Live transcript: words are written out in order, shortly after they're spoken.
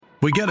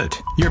We get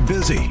it. You're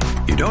busy.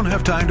 You don't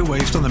have time to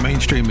waste on the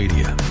mainstream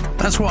media.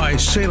 That's why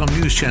Salem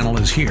News Channel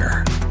is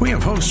here. We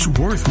have hosts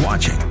worth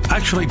watching,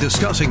 actually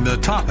discussing the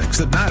topics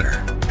that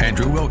matter.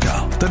 Andrew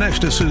Wilkow,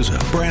 Dinesh D'Souza,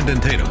 Brandon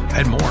Tatum,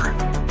 and more.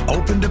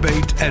 Open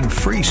debate and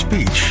free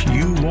speech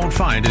you won't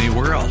find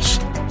anywhere else.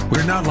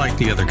 We're not like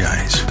the other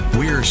guys.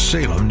 We're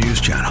Salem News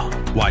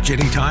Channel. Watch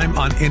anytime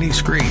on any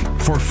screen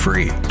for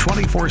free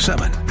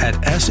 24/7 at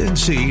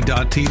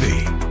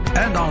snc.tv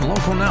and on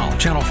Local Now,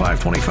 Channel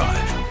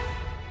 525.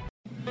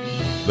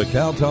 The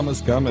Cal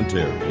Thomas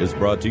Commentary is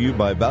brought to you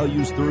by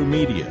Values Through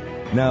Media.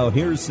 Now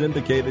here's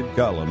syndicated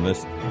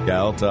columnist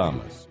Cal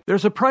Thomas.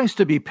 There's a price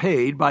to be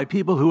paid by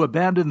people who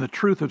abandon the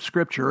truth of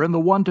Scripture and the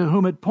one to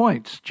whom it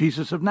points,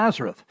 Jesus of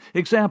Nazareth.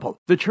 Example,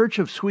 the Church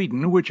of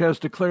Sweden, which has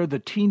declared the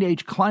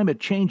teenage climate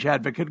change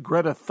advocate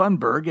Greta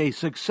Thunberg a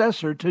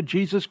successor to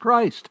Jesus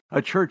Christ.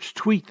 A church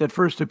tweet that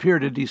first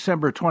appeared in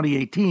December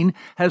 2018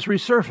 has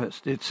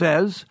resurfaced. It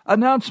says,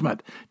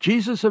 Announcement,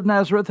 Jesus of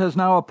Nazareth has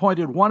now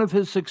appointed one of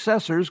his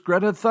successors,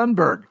 Greta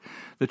Thunberg.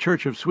 The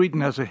Church of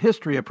Sweden has a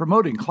history of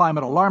promoting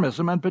climate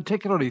alarmism, and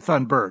particularly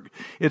Thunberg.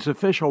 Its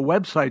official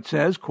website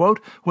says,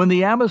 quote, when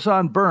the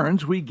Amazon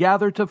burns, we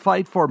gather to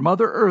fight for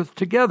Mother Earth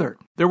together.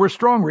 There were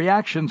strong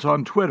reactions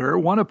on Twitter.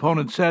 One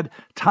opponent said,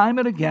 time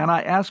and again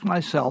I ask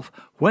myself,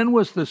 when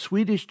was the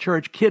Swedish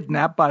church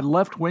kidnapped by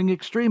left-wing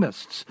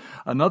extremists?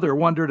 Another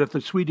wondered if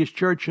the Swedish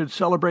church should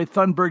celebrate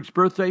Thunberg's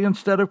birthday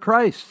instead of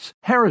Christ's.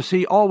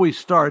 Heresy always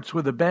starts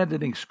with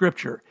abandoning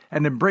Scripture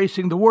and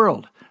embracing the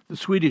world. The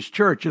Swedish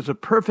church is a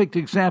perfect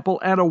example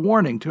and a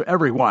warning to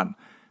everyone.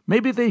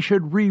 Maybe they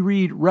should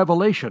reread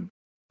Revelation.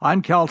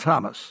 I'm Cal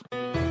Thomas.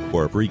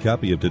 For a free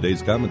copy of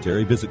today's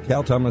commentary, visit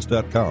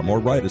calthomas.com or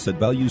write us at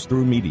Values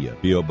Through Media,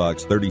 P.O.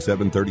 Box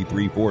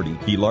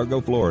 373340, Key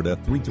Largo, Florida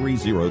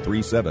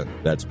 33037.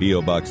 That's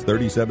P.O. Box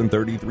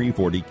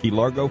 373340, Key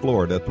Largo,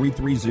 Florida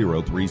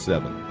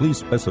 33037. Please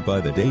specify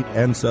the date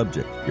and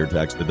subject. Your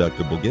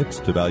tax-deductible gifts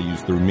to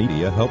Values Through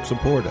Media help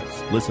support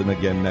us. Listen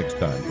again next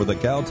time for the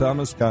Cal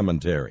Thomas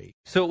Commentary.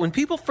 So when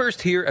people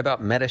first hear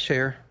about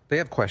Medi-Share, they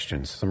have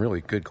questions, some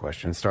really good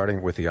questions,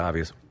 starting with the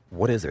obvious.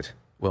 What is it?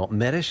 Well,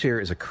 Medi-Share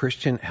is a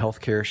Christian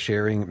healthcare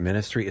sharing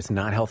ministry. It's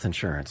not health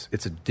insurance.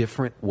 It's a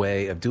different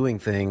way of doing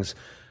things,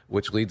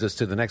 which leads us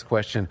to the next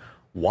question.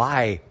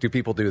 Why do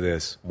people do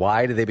this?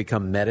 Why do they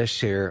become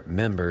Medi-Share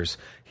members?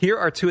 Here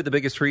are two of the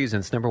biggest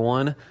reasons. Number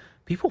one,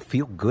 people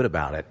feel good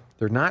about it.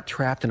 They're not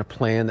trapped in a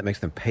plan that makes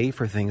them pay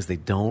for things they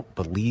don't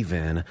believe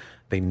in.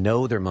 They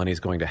know their money is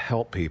going to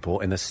help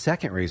people. And the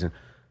second reason,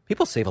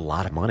 people save a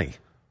lot of money.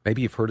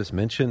 Maybe you've heard us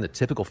mention the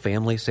typical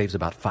family saves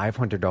about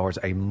 $500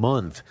 a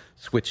month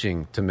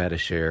switching to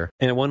Medi-Share.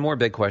 And one more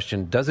big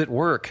question, does it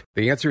work?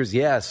 The answer is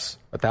yes,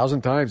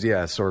 1,000 times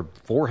yes, or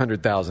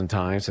 400,000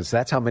 times, since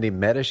that's how many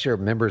Medi-Share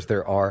members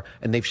there are,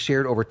 and they've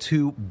shared over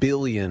 $2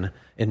 billion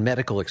in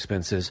medical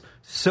expenses.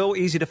 So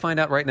easy to find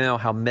out right now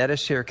how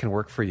Medi-Share can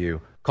work for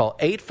you. Call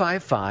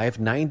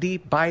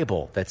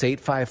 855-90-BIBLE. That's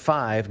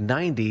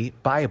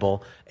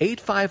 855-90-BIBLE,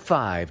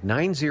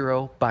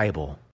 855-90-BIBLE.